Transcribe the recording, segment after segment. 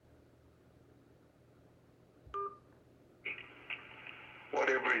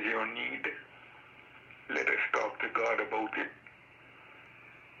is your need? Let us talk to God about it.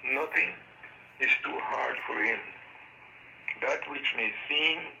 Nothing is too hard for him. That which may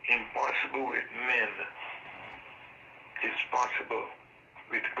seem impossible with men is possible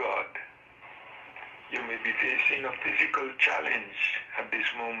with God. You may be facing a physical challenge at this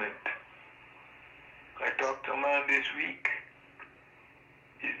moment. I talked to a man this week.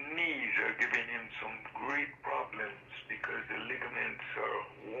 His knees are giving him some great problems because the ligaments are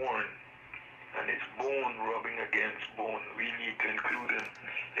worn and it's bone rubbing against bone. We need to include him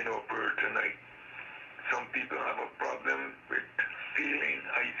in our prayer tonight. Some people have a problem with failing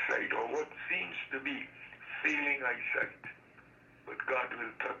eyesight, or what seems to be failing eyesight. But God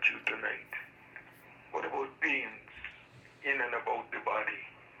will touch you tonight. What about pains in and about the body?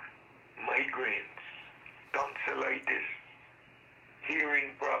 Migraines, tonsillitis,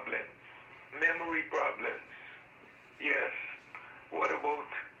 hearing problems, memory problems. Yes. What about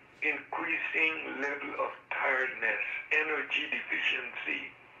increasing level of tiredness, energy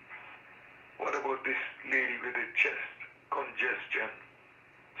deficiency? What about this lady with a chest congestion,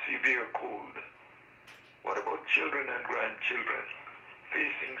 severe cold? What about children and grandchildren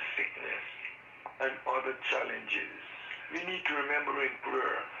facing sickness and other challenges? We need to remember in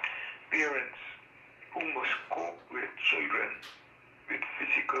prayer parents who must cope with children with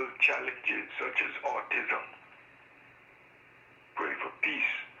physical challenges such as autism. Pray for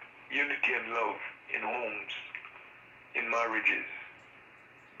peace, unity and love in homes, in marriages.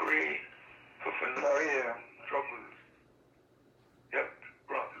 Pray for financial troubles, health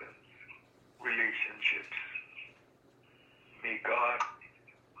problems, relationships. May God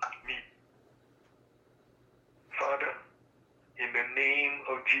meet. Father, in the name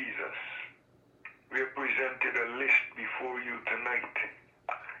of Jesus, we have presented a list before you tonight.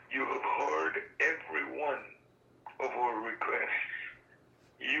 You have heard every one of our requests.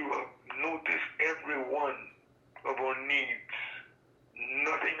 You have noticed every one of our needs.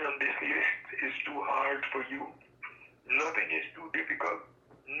 Nothing on this list is too hard for you. Nothing is too difficult.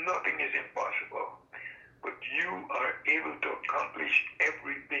 Nothing is impossible. But you are able to accomplish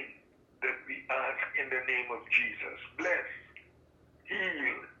everything that we ask in the name of Jesus. Bless,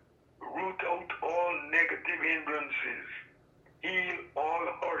 heal, root out all negative hindrances, heal all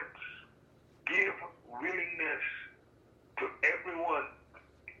hurts, give willingness to everyone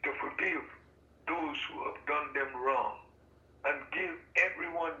to forgive those who have done them wrong, and give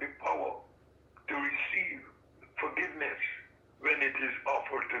everyone the power to receive forgiveness when it is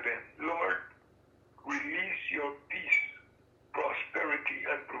offered to them. Lord, release your peace, prosperity,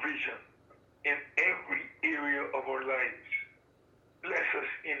 and provision in every area of our lives. Bless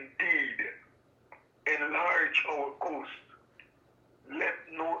us indeed. Enlarge our coast. Let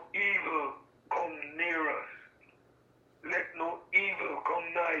no evil come near us. Let no evil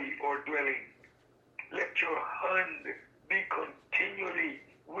come nigh our dwelling. Let your hand be continually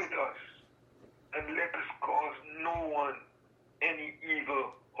with us, and let us cause no one any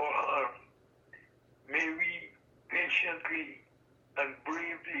evil or harm. May we patiently and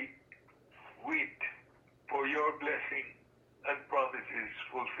bravely wait for your blessing and promises,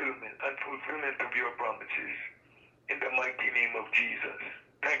 fulfillment of your promises, in the mighty name of Jesus.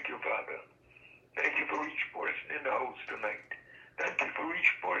 Thank you, Father. Thank you for each person in the house tonight. Thank you for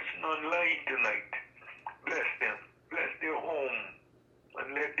each person online tonight. Bless them, bless their home,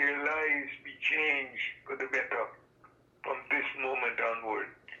 and let their lives be changed for the better from this moment onward,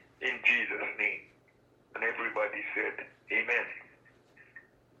 in Jesus' name. And everybody said, amen.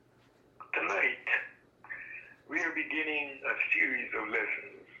 Tonight, we are beginning a series of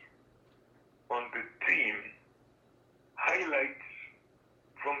lessons on the theme, highlights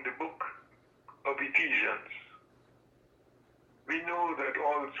from the book of Ephesians. We know that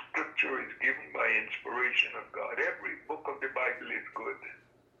all scripture is given by inspiration of God. Every book of the Bible is good.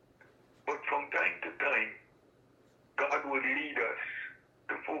 But from time to time, God will lead us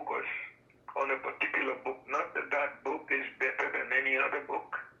to focus on a particular book. Not that that book is better than any other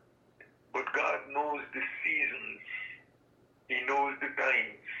book, but God knows the seasons. He knows the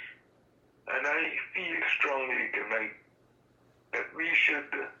times. And I feel strongly tonight that we should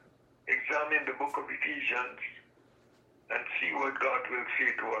examine the book of Ephesians and see what God will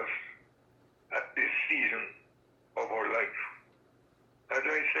say to us at this season of our life. As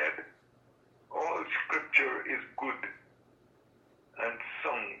I said, all scripture is good and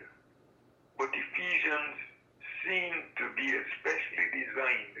sound, but Ephesians seem to be especially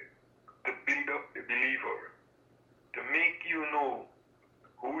designed to build up the believer, to make you know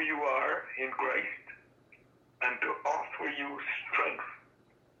who you are in Christ, and to offer you strength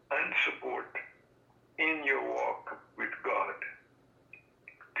and support in your walk with God.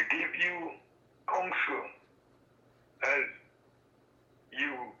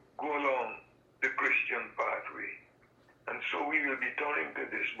 turning to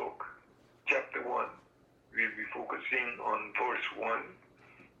this book, chapter 1, we'll be focusing on verse 1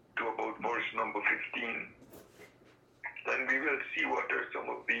 to about verse number 15. And we will see what are some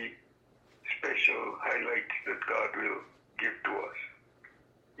of the special highlights that God will give to us.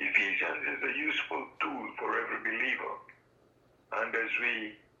 Ephesians is a useful tool for every believer. And as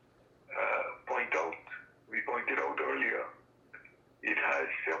we pointed out earlier, it has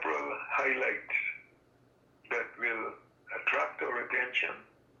several highlights that will attract our attention,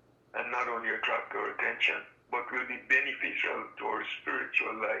 and not only attract our attention, but will be beneficial to our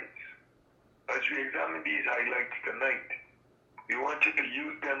spiritual lives. As we examine these highlights tonight, we want you to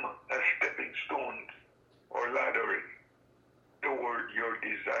use them as stepping stones or ladders toward your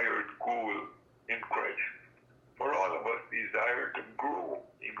desired goal in Christ. For all of us desire to grow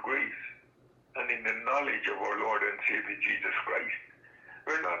in grace and in the knowledge of our Lord and Savior Jesus Christ.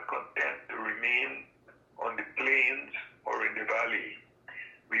 We're not content to remain on the plains or in the valley.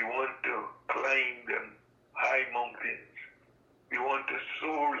 We want to climb the high mountains. We want to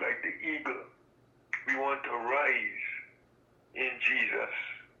soar like the eagle. We want to rise in Jesus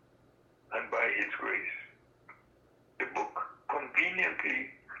and by His grace. The book conveniently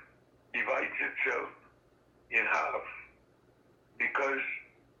divides itself in half because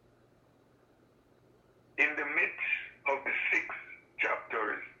in the midst of the 6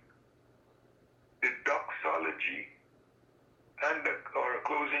 chapters, the doxology and or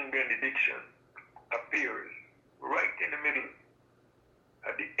closing benediction appears right in the middle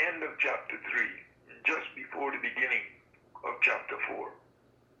at the end of chapter 3, just before the beginning of chapter 4.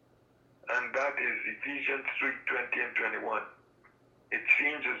 And that is Ephesians 3:20 and 21. It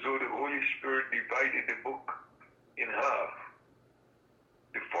seems as though the Holy Spirit divided the book in half.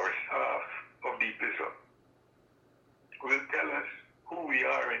 The first half of the epistle will tell us who we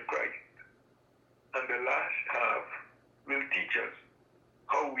are in Christ, and the last half will teach us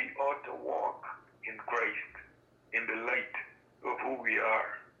how we ought to walk in Christ in the light of who we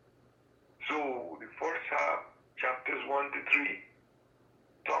are. So the first half, chapters 1 to 3,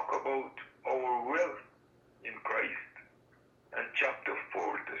 talk about our wealth in Christ, and chapter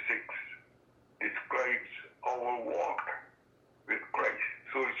 4 to 6 describes our walk with Christ.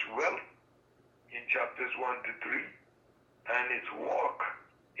 So it's wealth in chapters 1 to 3, and it's walk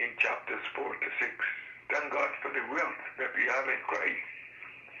in chapters 4 to 6. Thank God for the wealth that we have in Christ,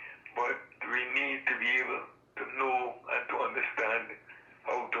 but we need to be able to know and to understand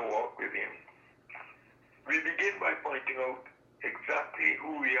how to walk with Him. We begin by pointing out exactly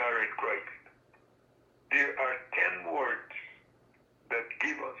who we are in Christ. There are 10 words that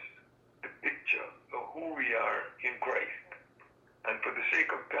give us the picture of who we are in Christ. And for the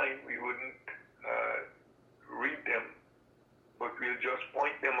sake of time, we wouldn't read them, but we'll just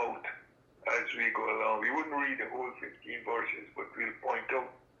point them out as we go along. We wouldn't read the whole 15 verses, but we'll point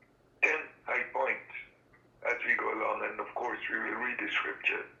out 10 high points as we go along. And of course, we will read the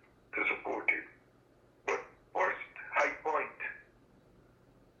scripture to support it. But first high point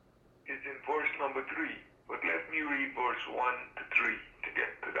is in verse number 3. But let me read verse 1 to 3 to get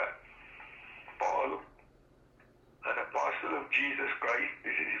to that. Paul, an apostle of Jesus Christ,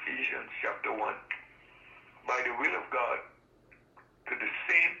 this is Ephesians chapter 1, by the will of God, to the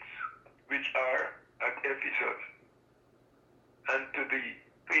saints which are at Ephesus, and to the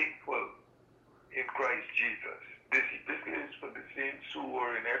faithful in Christ Jesus. This epistle is for the saints who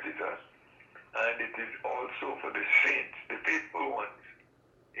are in Ephesus, and it is also for the saints, the faithful ones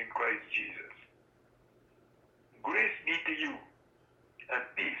in Christ Jesus. Grace be to you, and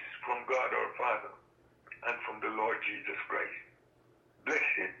peace from God our Father, and from the Lord Jesus Christ.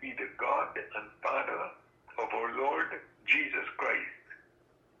 Blessed be the God and Father of our Lord Jesus Christ,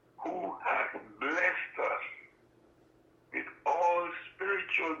 who hath blessed us with all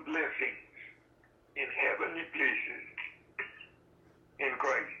spiritual blessings in heavenly places in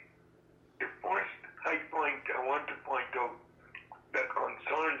Christ. The first high point I want to point out that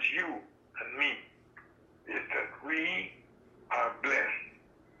concerns you and me is that we are blessed.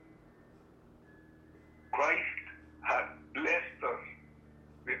 Christ hath blessed us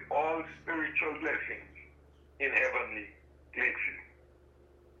with all spiritual blessings in heavenly places.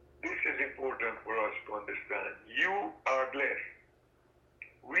 This is important for us to understand. You are blessed.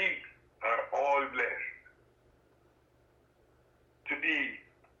 We are all blessed. To be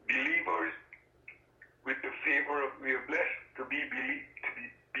believers with the favor of, we are blessed to be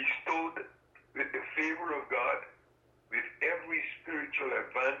bestowed with the favor of God, with every spiritual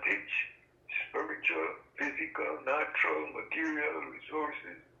advantage, spiritual, physical, natural, material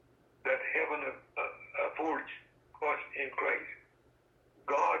resources that heaven affords us in Christ.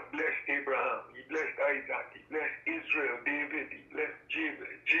 God blessed Abraham. He blessed Isaac, he blessed Israel, David, he blessed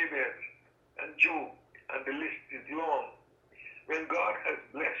Jabez, and Job, and the list is long. When God has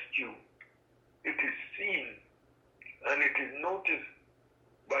blessed you, it is seen and it is noticed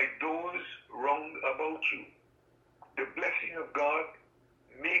by those round about you. The blessing of God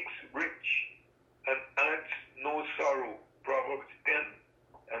makes rich and adds no sorrow. Proverbs 10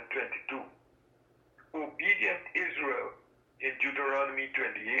 and 22. Obedient Israel in Deuteronomy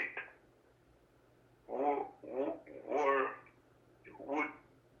 28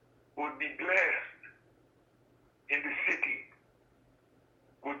 would be blessed in the city,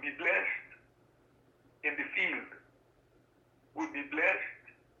 would be blessed in the field, would be blessed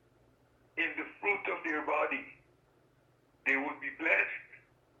in the fruit of their body. They would be blessed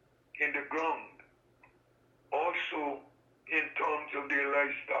in the ground, also in terms of their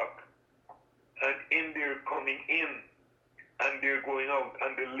livestock, and in their coming in and their going out.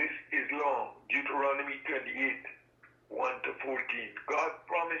 And the list is long. Deuteronomy 28, 1 to 14. God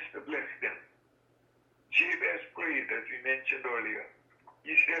promised to bless them. Jabez prayed, as we mentioned earlier.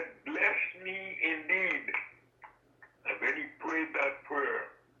 He said, bless me indeed. And when he prayed that prayer,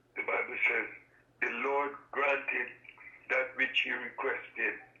 the Bible says, the Lord granted that which he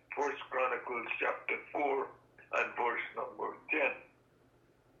requested. 1 Chronicles chapter 4 and verse number 10.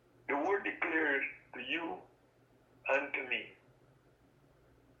 The word declares to you and to me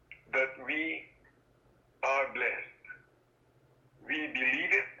that we are blessed. We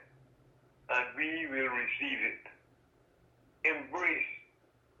believe it and we will receive it. Embrace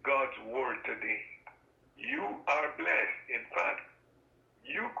God's word today. You are blessed. In fact,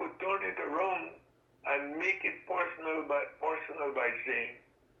 you could turn it around and make it personal by saying,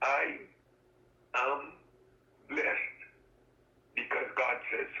 I am blessed because God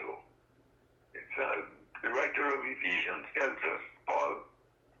says so. It's the writer of Ephesians tells us, Paul,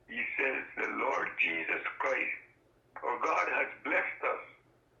 he says, the Lord Jesus Christ, or God has blessed us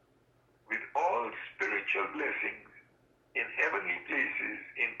with all spiritual blessings in heavenly places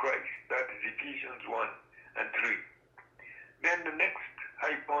in Christ. That is Ephesians 1 and 3. Then the next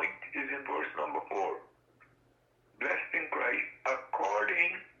high point is in verse number 4. Blessed in Christ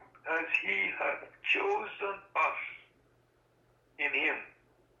according as he hath chosen us in him.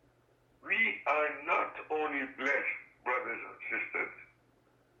 We are not only blessed, brothers and sisters,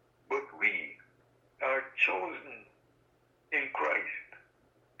 but we are chosen in Christ.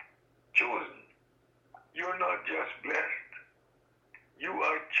 Chosen. You're not just blessed. You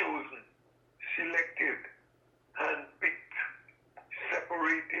are chosen, selected, handpicked,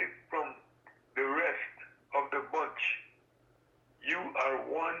 separated from the rest of the bunch. You are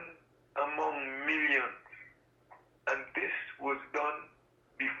one among millions. And this was done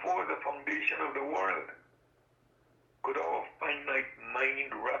before the foundation of the world. Could our finite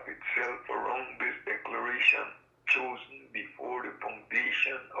mind wrap itself around this declaration? Chosen before the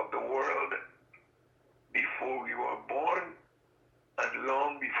foundation of the world, before we were born, and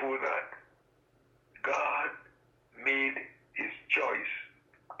long before that, God made his choice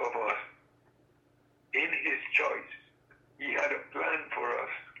of us. In his choice, he had a plan for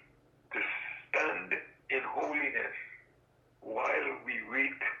us to stand in holiness while we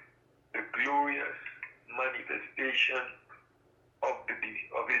wait the glorious manifestation of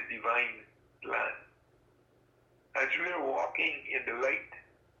his divine plan. As we are walking in the light,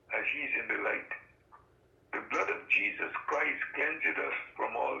 as he's in the light, the blood of Jesus Christ cleanses us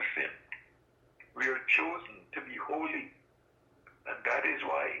from all sin. We are chosen to be holy, and that is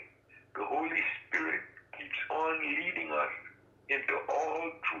why the Holy Spirit keeps on leading us into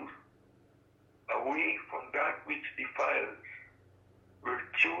all truth, away from that which defiles. We're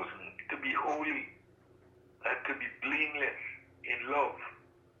chosen to be holy and to be blameless in love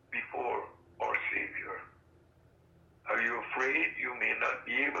before our Savior. Are you afraid you may not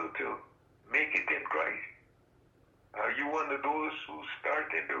be able to make it in Christ? Are you one of those who start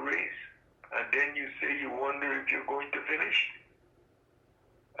in the race and then you say you wonder if you're going to finish?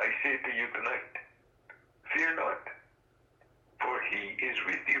 I say to you tonight, fear not, for he is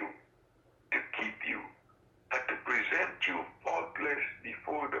with you to keep you and to present you faultless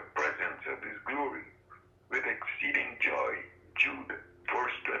before the presence of his glory with exceeding joy. Jude,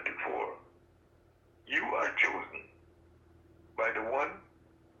 verse 24. You are chosen by the one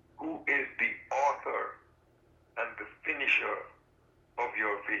who is the author and the finisher of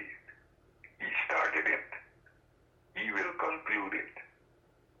your faith. He started it. He will conclude it.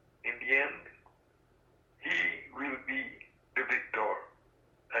 In the end, he will be the victor,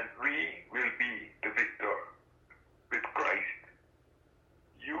 and we will be the victor. With Christ,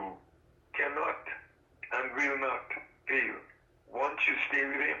 you cannot and will not fail. Once you stay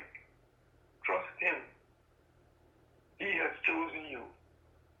with him, trust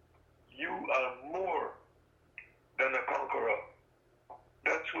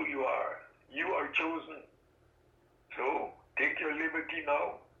you are. You are chosen. So take your liberty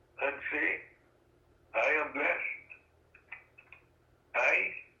now and say, I am blessed. I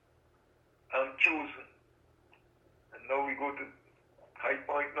am chosen. And now we go to high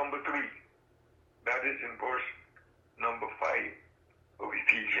point number 3. That is in verse number 5 of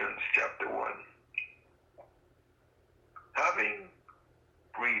Ephesians chapter 1. Having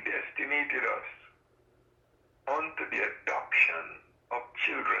predestinated us unto the adoption of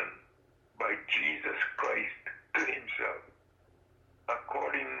children by Jesus Christ to himself,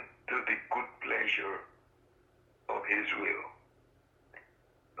 according to the good pleasure of his will.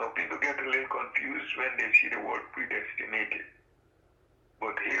 Now people get a little confused when they see the word predestinated.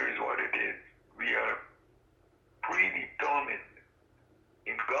 But here is what it is. We are predetermined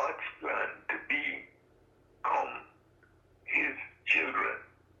in God's plan to become his children.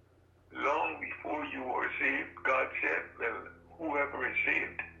 Long before you were saved, God said, well, whoever is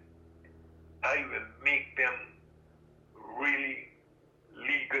saved, I will make them really,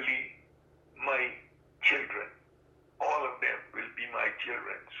 legally my children. All of them will be my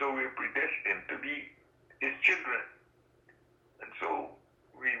children. So we're predestined to be his children. And so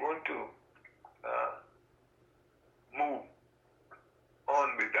we want to move on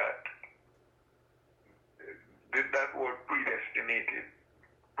with that. That word predestinated,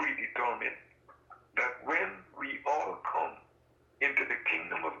 predetermined, that when we all come into the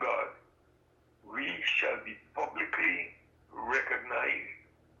kingdom of God, we shall be publicly recognized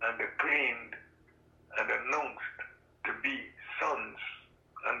and acclaimed and announced to be sons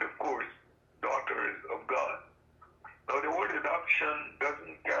and, of course, daughters of God. Now, the word adoption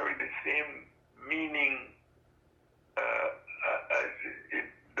doesn't carry the same meaning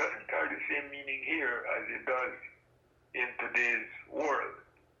here as it does in today's world.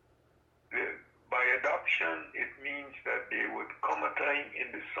 By adoption, it means that there would come a time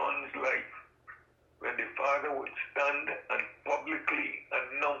in the son's life when the father would stand and publicly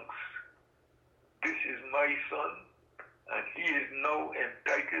announce, this is my son, and he is now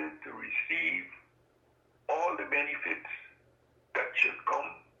entitled to receive all the benefits that should come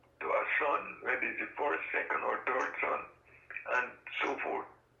to a son, whether it's the first, second, or third son, and so forth.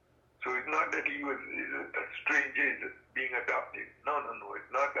 So it's not that he was a stranger being adopted. No,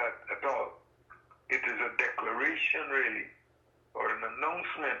 it's not that at all. It is a declaration, really, or an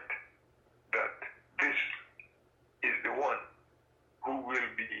announcement that this is the one who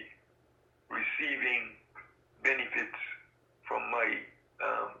will be receiving benefits from my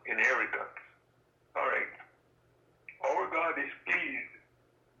inheritance. All right. Our God is pleased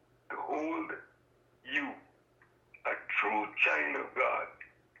to hold you, a true child of God,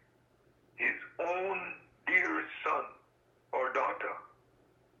 his own dear son or daughter.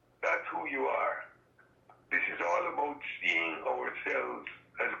 That's who you are. This is all about seeing ourselves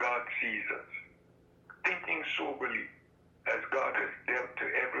as God sees us, thinking soberly as God has dealt to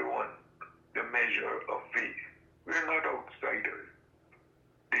everyone the measure of faith. We're not outsiders.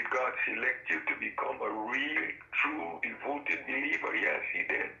 Did God select you to become a real, true, devoted believer? Yes, he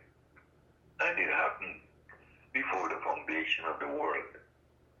did. And it happened before the foundation of the world.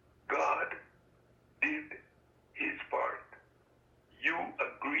 God did his part. You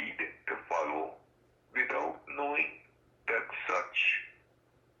agreed to follow without knowing that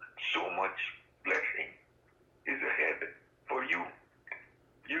so much blessing is ahead for you.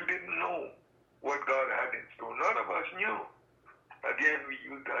 You didn't know what God had in store. None of us knew. Again, we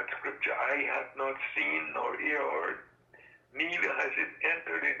use that scripture, eye hath not seen nor ear heard, neither has it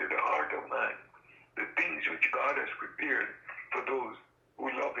entered into the heart of man, the things which God has prepared for those who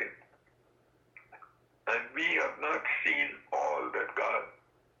love him. And we have not seen all that God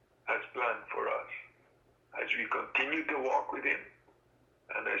has planned for us. As we continue to walk with him,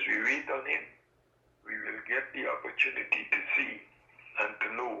 and as we wait on him, we will get the opportunity to see and to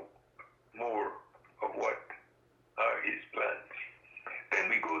know more of what are his plans. Then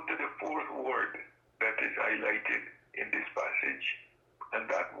we go to the fourth word that is highlighted in this passage, and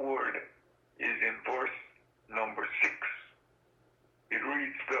that word is in verse number 6. It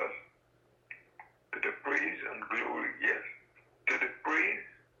reads thus, to the praise and glory, yes, to the praise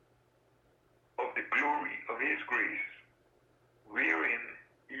of the glory of his grace, wherein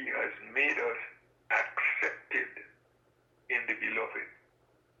he has made us accepted in the beloved.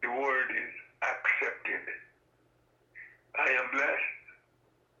 The word is accepted. I am blessed.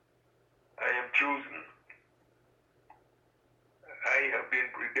 I am chosen. I have been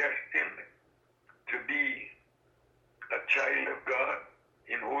predestined to be a child of God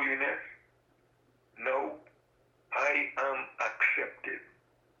in holiness. Now I am accepted.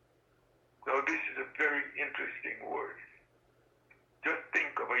 Now this is a very interesting word. Just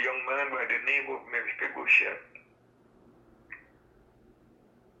think of a a young man by the name of Mephibosheth.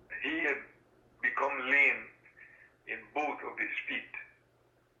 He had become lame in both of his feet.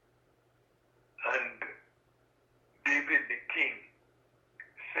 And David the king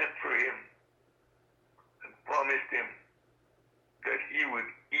sent for him and promised him that he would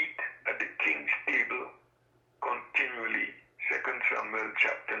eat at the king's table continually. 2 Samuel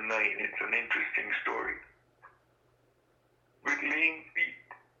chapter 9. It's an interesting story. With lame feet,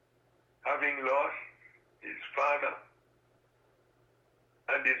 having lost his father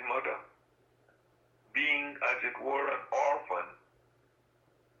and his mother, being as it were an orphan,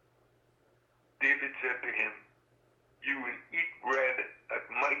 David said to him, "You will eat bread at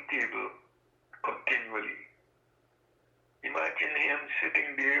my table continually." Imagine him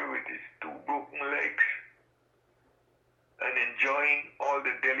sitting there with his two broken legs and enjoying all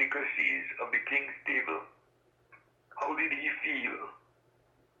the delicacies of the king's table. How did he feel?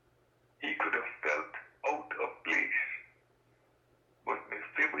 He could have felt out of place, but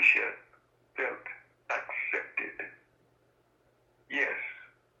Mephibosheth felt accepted. Yes,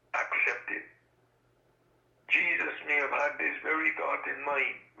 accepted. Jesus may have had this very thought in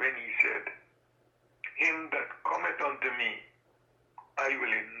mind when he said, "Him that cometh unto me, I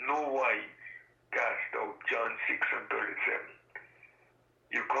will in no wise cast out." John 6:37.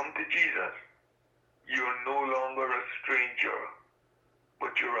 You come to Jesus, you are no longer a stranger,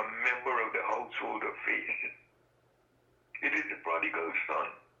 but you're a member of the household of faith. It is the prodigal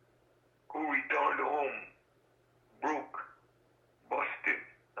son who returned home broke, busted,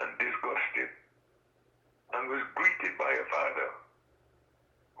 and disgusted, and was greeted by a father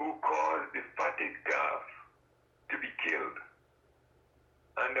who caused the fatted calf to be killed,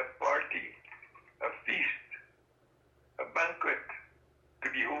 and a party, a feast, a banquet to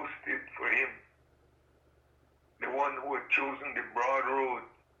be hosted for him. The one who had chosen the broad road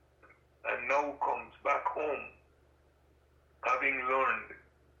and now comes back home, having learned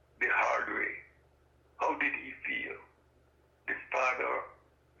the hard way. How did he feel? The Father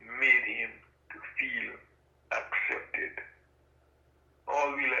made him to feel accepted.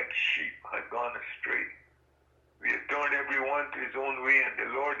 All we like sheep had gone astray. We had turned everyone to his own way, and the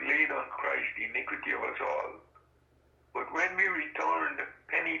Lord laid on Christ the iniquity of us all. But when we returned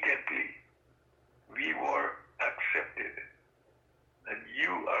penitently, we were accepted. And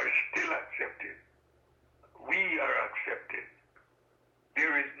you are still accepted. We are accepted.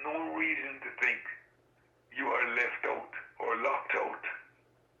 There is no reason to think you are left out or locked out.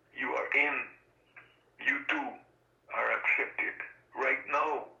 You are in. You too are accepted. Right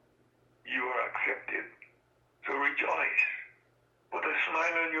now, you are accepted. So rejoice. Put a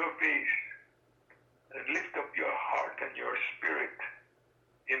smile on your face and lift up your heart and your spirit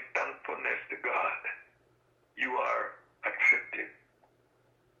in thankfulness to God. You are accepted.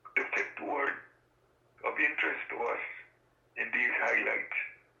 The fifth word of interest to us in these highlights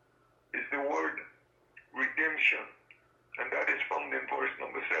is the word redemption, and that is found in verse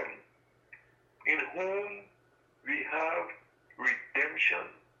number 7. In whom we have redemption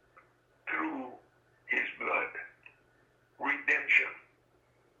through his blood. Redemption.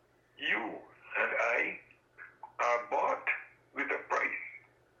 You and I are bought with a price.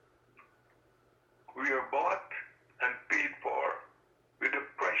 We are bought and paid for with the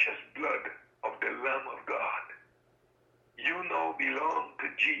precious blood of the Lamb of God. You now belong to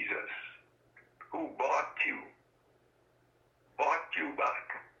Jesus, who bought you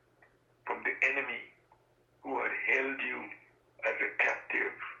back from the enemy who had held you as a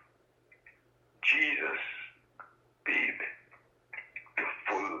captive. Jesus paid the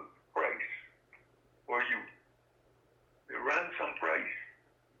full price for you. The ransom price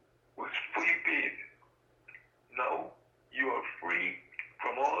was fully paid. Now you are free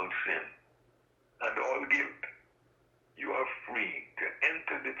from all sin and all guilt. You are free to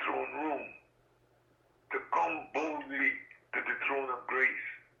enter the throne room, to come boldly to the throne of grace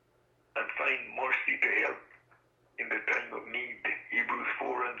and find mercy to help in the time of need. Hebrews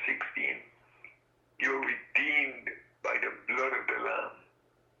 4:16. You're redeemed by the blood of the Lamb.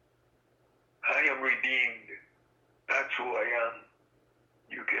 I am redeemed. That's who I am.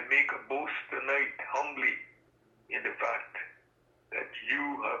 You can make a boast tonight humbly in the fact that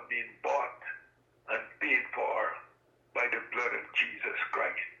you have been bought and paid for by the blood of Jesus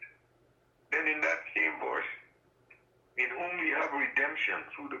Christ. Then in that same verse, in whom we have redemption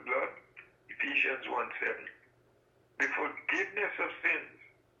through the blood, Ephesians 1:7, the forgiveness of sins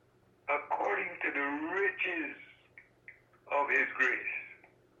according to the riches of his grace.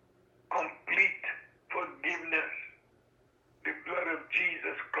 Complete forgiveness. The blood of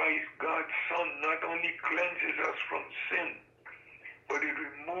Jesus Christ, God's Son, not only cleanses us from sin, but it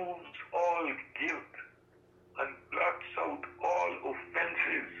removes all guilt and blots out all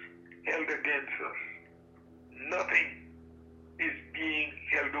offenses held against us. Nothing is being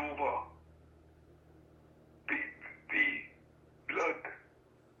held over. The blood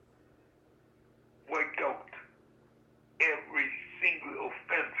wiped out every single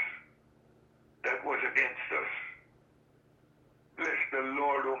offense that was against us. Bless the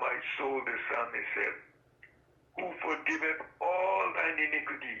Lord, O my soul, the psalmist said, who forgiveth all thine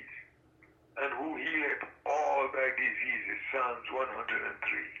iniquities, and who healeth all thy diseases. Psalms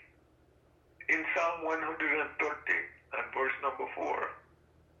 103. In Psalm 130 and verse number 4,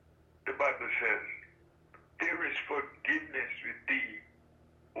 the Bible says, there is forgiveness with thee,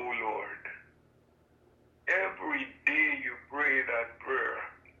 O Lord. Every day you pray that prayer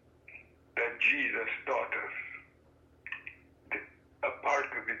that Jesus taught us. A part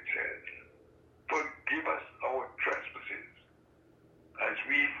of it says, forgive us our trespasses as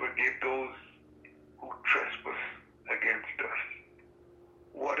we forgive those who trespass against us.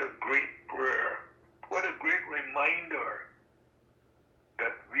 What a great prayer. What a great reminder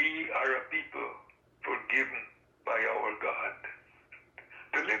that we are a people forgiven by our God.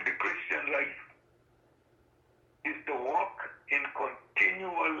 To live the Christian life is to walk in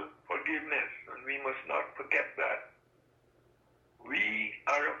continual forgiveness, and we must not forget that. We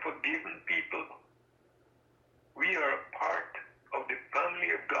are a forgiven people. We are a part of the family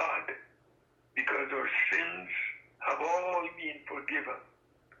of God because our sins have all been forgiven.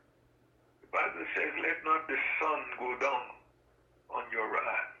 The Bible says, let not the sun go down on your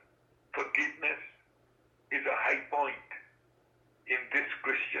wrath. Forgiveness is a high point in this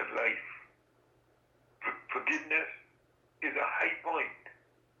Christian life. Forgiveness is a high point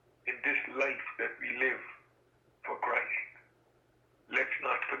in this life that we live for Christ. Let's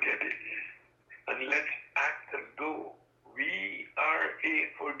not forget it. And let's act as though we are a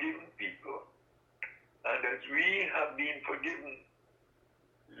forgiven people. And as we have been forgiven,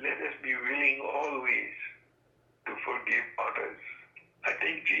 let us be willing always to forgive others. I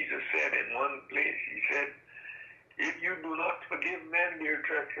think Jesus said in one place, he said, if you do not forgive men their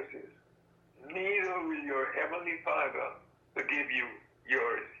trespasses, neither will your heavenly Father forgive you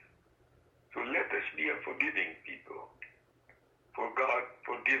yours. So let us be a forgiving people. For God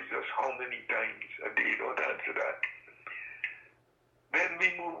forgives us how many times a day? Don't answer that. Then we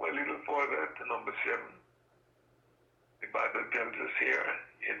move a little further to number 7. The Bible tells us here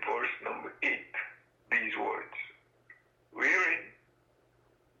in verse number 8 these words, wherein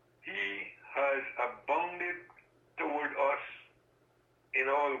he has abounded toward us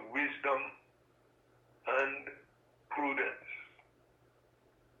in all wisdom and prudence.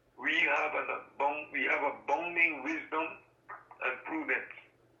 We have abounding wisdom and prudence,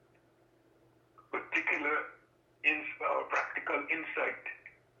 particular practical insight,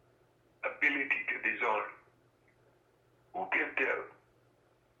 ability to discern. Who can tell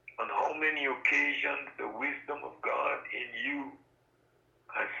on how many occasions the wisdom of God in you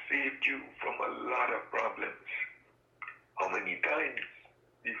has saved you from a lot of problems? How many times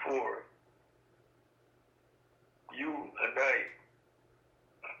before you and I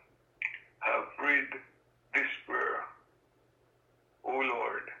have prayed this prayer, O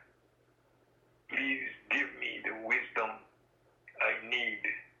Lord, please give me the wisdom I need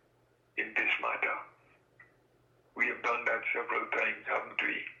in this matter. We have done that several times, haven't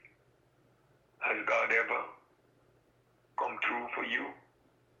we? Has God ever come through for you?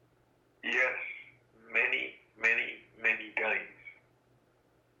 Yes, many, many, many times.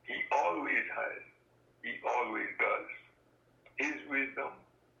 He always has. He always does. His wisdom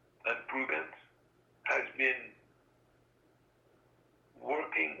and prudence has been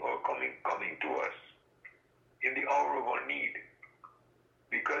working or coming to us in the hour of our need,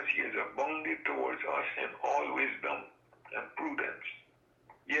 because he has abounded towards us in all wisdom and prudence.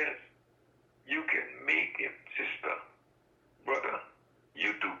 Yes, you can make it, sister, brother.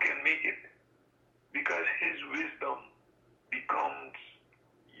 You too can make it, because his wisdom becomes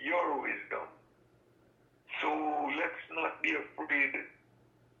your wisdom. So let's not be afraid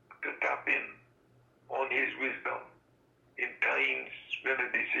to tap in on his wisdom in times when a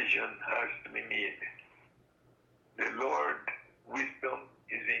decision has to be made. The Lord, wisdom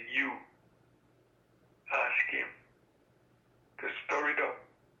is in you. Ask him to stir it up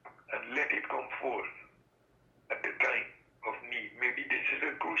and let it come forth at the time of need. Maybe this is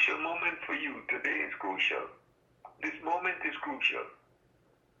a crucial moment for you. Today is crucial. This moment is crucial.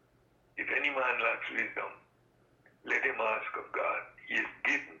 If any man lacks wisdom, let him ask of God. He is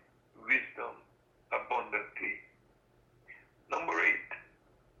given wisdom abundantly. Number 8.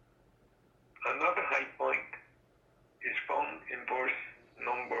 Another high point is found in verse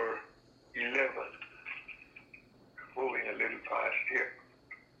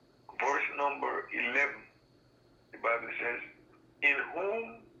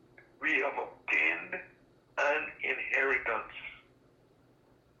whom we have obtained an inheritance.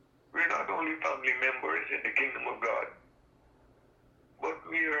 We're not only family members in the kingdom of God, but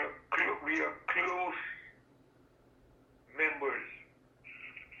we are close members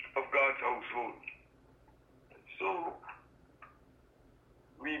of God's household. So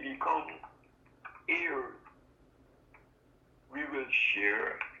we become heirs. We will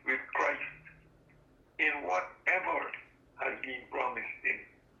share with Christ in whatever has been promised him.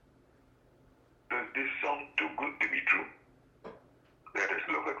 Does this sound too good to be true? Let us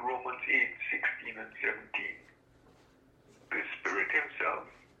look at Romans 8:16 and 17. The Spirit himself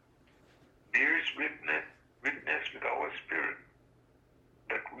bears witness with our spirit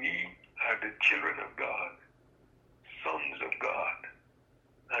that we are the children of God, sons of God,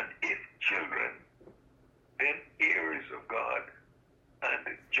 and if children, then heirs of God,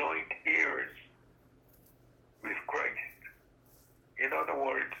 and joint heirs with Christ. In other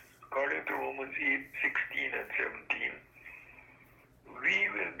words, according to Romans 8:16 and 17, we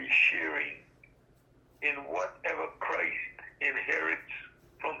will be sharing in whatever Christ inherits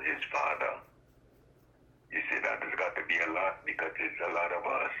from his Father. You see, that has got to be a lot, because it's a lot of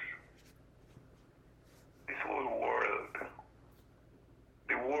us. This whole world,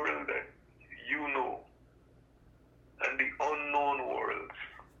 the world that you know, and the unknown worlds,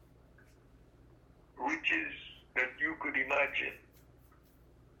 riches that you could imagine,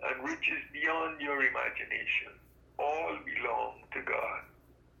 and riches beyond your imagination, all belong to God.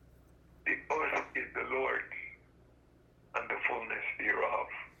 The earth is the Lord's, and the fullness thereof.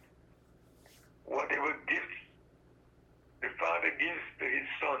 Whatever gifts the Father gives to his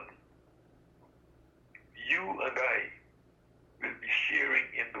Son, you and I will be sharing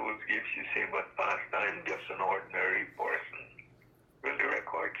in those gifts. You say, but Pastor, I'm just an ordinary person. Well, the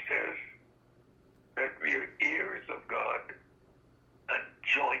record says that we are heirs of God and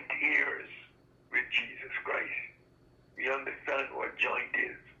joint heirs with Jesus Christ. We understand what joint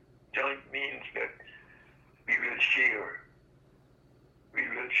is. Joint means that we will share. We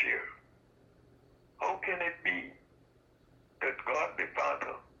will share. How can it be that God the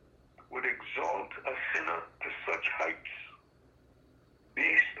Father would exalt a sinner to such heights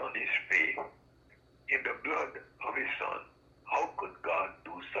based on his faith in the blood of his Son? How could God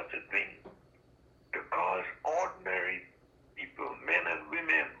do such a thing? To cause ordinary people, men and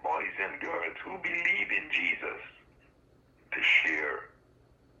women, boys and girls who believe in Jesus, to share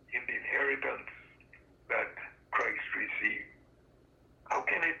in the inheritance that Christ received. How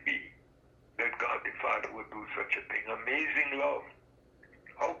can it be that God the Father would do such a thing? Amazing love.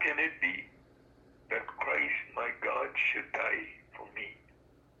 How can it be that Christ, my God, should die for me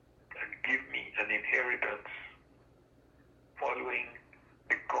and give me an inheritance following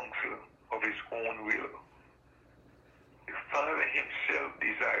the counsel of his own will? The Father himself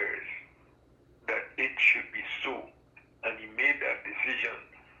desires that it should be so, and he made that decision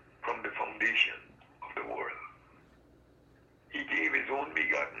from the foundation of the world. He gave his only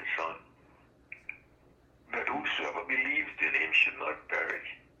begotten Son, that whosoever believes in him should not perish,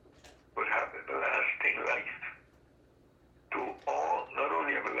 but have everlasting life. To all, not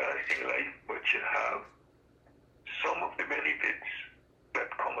only everlasting life, but should have some of the benefits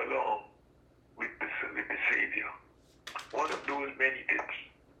that come along with the Savior. One of those benefits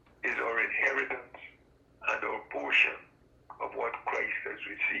is our inheritance and our portion of what Christ has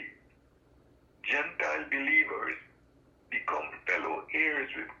received. Gentile believers become fellow heirs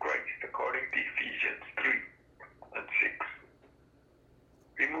with Christ according to Ephesians 3 and 6.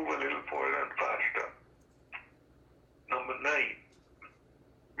 We move a little further and faster. Number 9,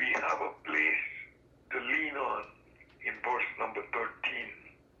 we have a place to lean on in verse number 13.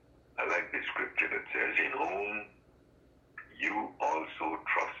 I like the scripture that says, in whom you also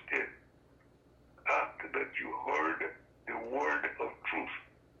trusted after that you heard the word of truth,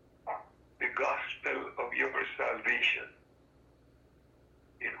 the gospel of your salvation,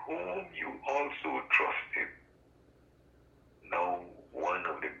 in whom you also trusted. Now, one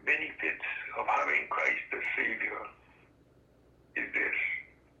of the benefits of having Christ as Savior is this.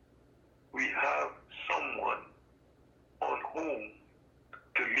 We have someone on whom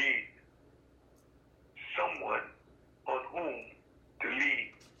to lean. Someone on whom to lean.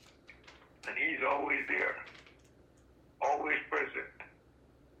 And he's always there, always present,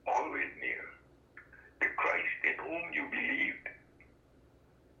 always near. The Christ in whom you believed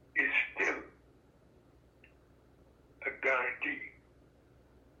is still a guarantee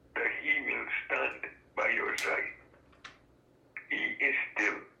that he will stand by your side. He is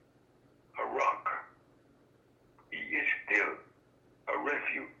still a rock. He is still a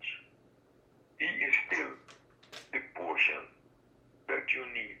refuge. He is still the portion that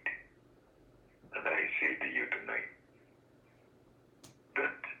say to you tonight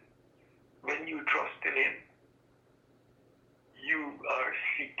that when you trust in him, you are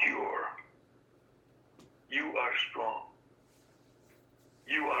secure. You are strong.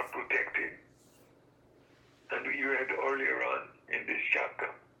 You are protected. And we read earlier on in this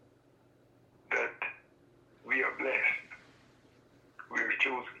chapter that we are blessed. We are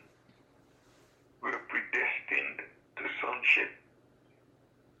chosen. We are predestined to sonship.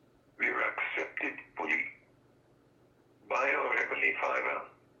 We are accepted fully by our Heavenly Father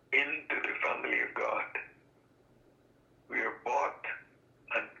into the family of God. We are bought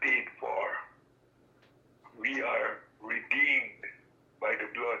and paid for. We are redeemed by the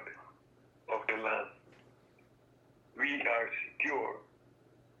blood of the Lamb. We are secure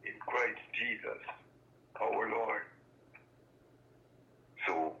in Christ Jesus, our Lord.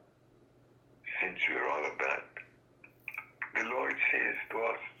 So, since we're all of that, the Lord says to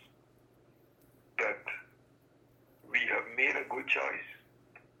us that we have made a good choice.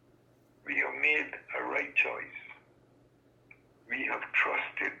 We have made a right choice. We have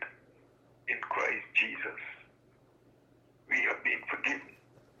trusted in Christ Jesus. We have been forgiven.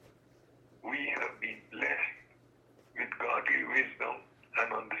 We have been blessed with godly wisdom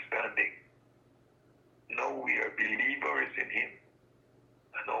and understanding. Now we are believers in him,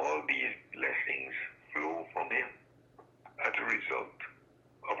 and all these blessings flow from him as a result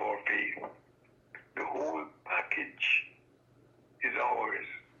of our faith. The whole package is ours.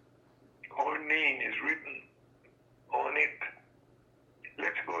 Our name is written on it.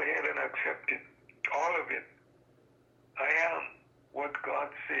 Let's go ahead and accept it. All of it. I am what God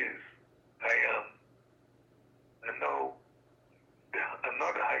says I am. And now,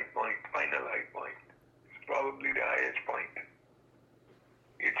 another high point, final high point, is probably the highest point.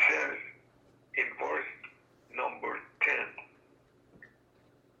 It says in verse number 10,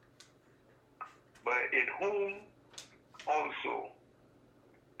 "But in whom also,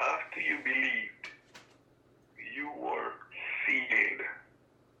 after you believed, you were sealed."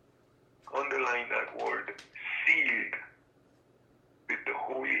 Underline that word, sealed, with the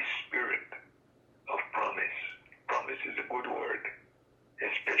Holy Spirit of promise. Promise is a good word,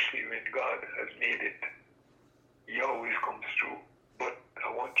 especially when God has made it. He always comes true. But I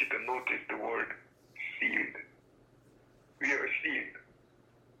want you to notice the word sealed. We are sealed.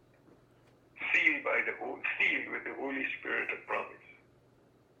 Sealed by sealed with the Holy Spirit of promise.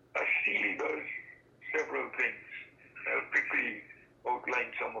 A seal does several things. I'll quickly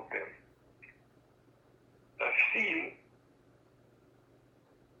outline some of them. A seal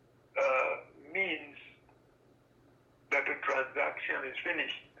means that the transaction is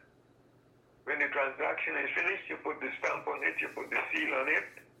finished. When the transaction is finished, you put the stamp on it, you put the seal on it,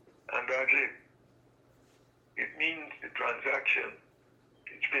 and that's it. It means the transaction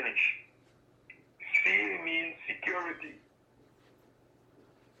is finished. Seal means security.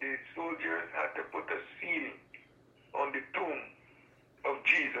 The soldiers had to put a seal on the tomb of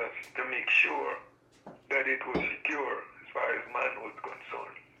Jesus to make sure that it was secure as far as man was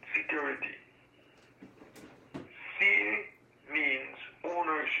concerned. Security. Seal means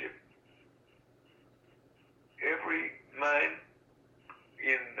ownership. Every man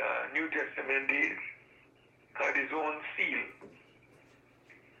in New Testament days had his own seal.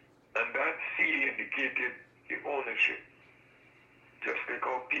 And that seal indicated the ownership. Just like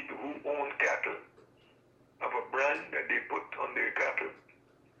how people who own cattle have a brand that they put on their cattle,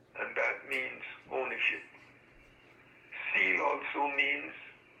 and that means ownership. Seal also means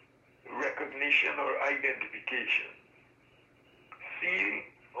recognition or identification. Seal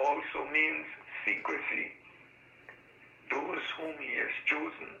also means secrecy. Those whom he has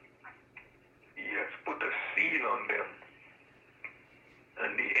chosen, he has put a seal on them.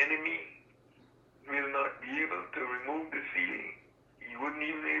 And the enemy will not be able to remove the seal. He won't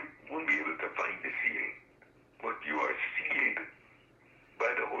be able to find the seal. But you are sealed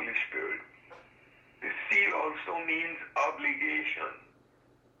by the Holy Spirit. The seal also means obligation.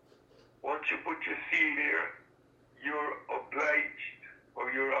 Once you put your seal there, you're obliged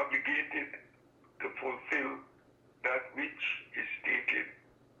or you're obligated to fulfill that which is stated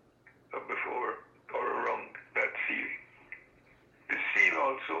before or around that seal. The seal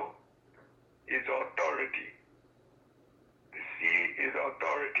also is authority. The seal is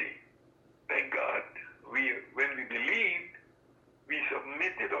authority. Thank God, when we believed, we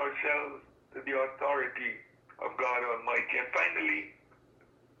submitted ourselves to the authority of God Almighty. And finally,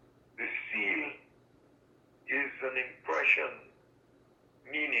 the seal is an impression,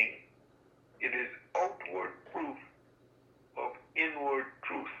 meaning it is outward proof of inward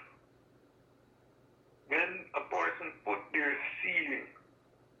truth. When a person put their seal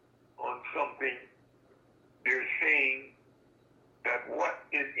on something,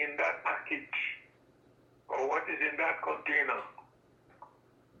 what is in that container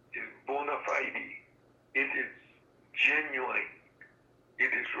is bona fide. It is genuine. It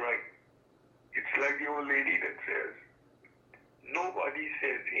is right. It's like the old lady that says, nobody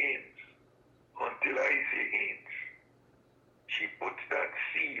says Haynes until I say Haynes. She puts that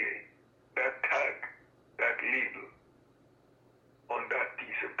seal, that tag, that label on that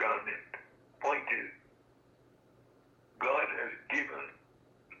piece of garment. Point is, God has given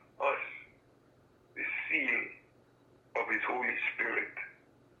us the seal of His Holy Spirit,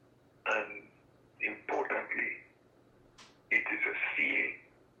 and importantly, it is a seal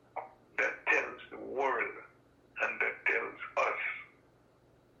that tells the world and that tells us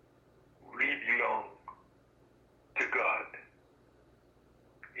we belong to God.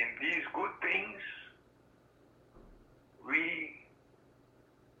 In these good things, we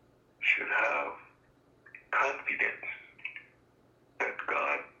should have confidence that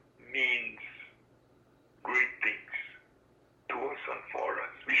God means great things to us and for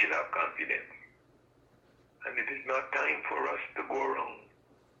us. We should have confidence. And it is not time for us to go around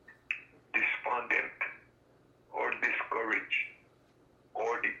despondent or discouraged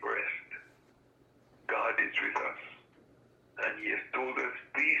or depressed. God is with us. And He has told us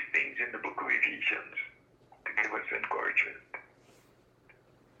these things in the book of Ephesians to give us encouragement.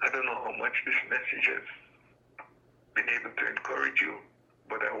 I don't know how much this message has been able to encourage you,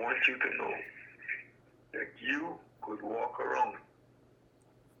 but I want you to know that you could walk around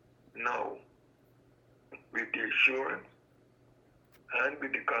now with the assurance and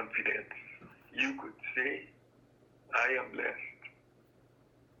with the confidence. You could say, I am blessed.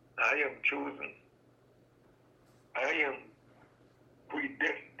 I am chosen. I am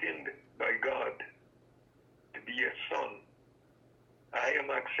predestined by God to be a son. I am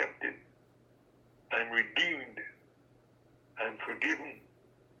accepted. I'm redeemed. I'm forgiven.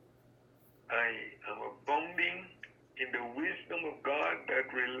 I am abounding in the wisdom of God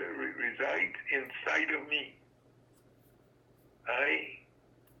that resides inside of me. I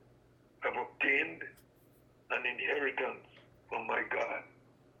have obtained an inheritance from my God.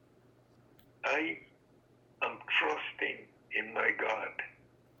 I am trusting in my God.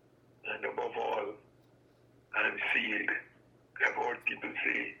 And above all, I'm sealed. I've heard people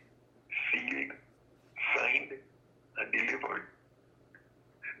say, sealed, signed, and delivered.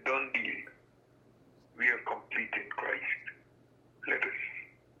 Done deal. We are complete in Christ. Let us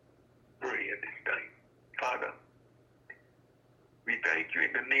pray at this time. Father, we thank you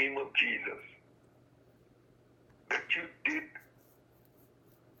in the name of Jesus that you did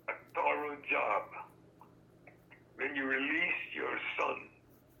a thorough job when you released your Son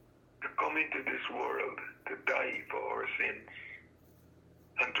to come into this world to die for our sins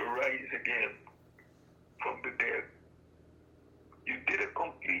and to rise again from the dead. You did a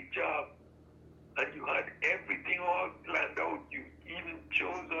complete job, and you had everything all planned out. You even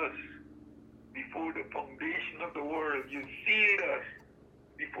chose us before the foundation of the world. You sealed us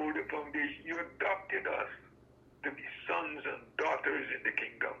before the foundation. You adopted us to be sons and daughters in the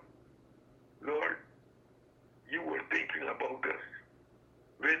kingdom. Lord, you were thinking about us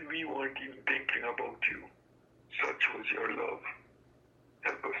when we weren't even thinking about you. Such was your love.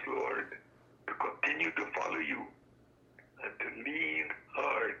 Help us, Lord, to continue to follow you and to lean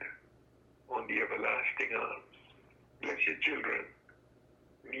hard on the everlasting arms. Bless your children.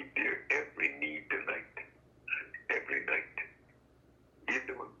 Meet their every need tonight and every night. Give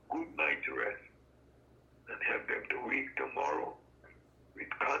them a good night's rest and help them to wake tomorrow with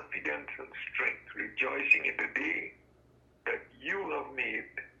confidence and strength, rejoicing in the day that you have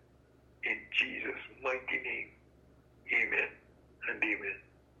made